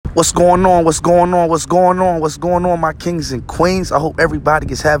What's going on? What's going on? What's going on? What's going on, my kings and queens? I hope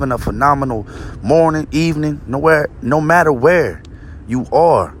everybody is having a phenomenal morning, evening, no matter where you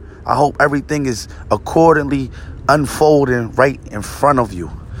are. I hope everything is accordingly unfolding right in front of you.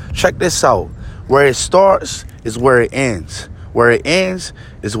 Check this out. Where it starts is where it ends. Where it ends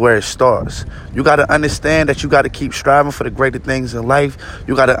is where it starts. You got to understand that you got to keep striving for the greater things in life.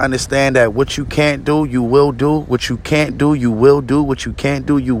 You got to understand that what you can't do, you will do. What you can't do, you will do. What you can't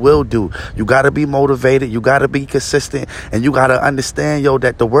do, you will do. You got to be motivated. You got to be consistent. And you got to understand,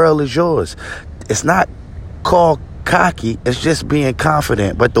 that the world is yours. It's not called cocky, it's just being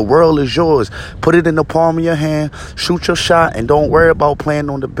confident, but the world is yours. Put it in the palm of your hand, shoot your shot, and don't worry about playing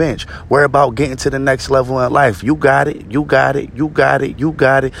on the bench. Worry about getting to the next level in life. You got it, you got it, you got it, you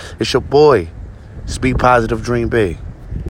got it. It's your boy. Speak positive, dream big.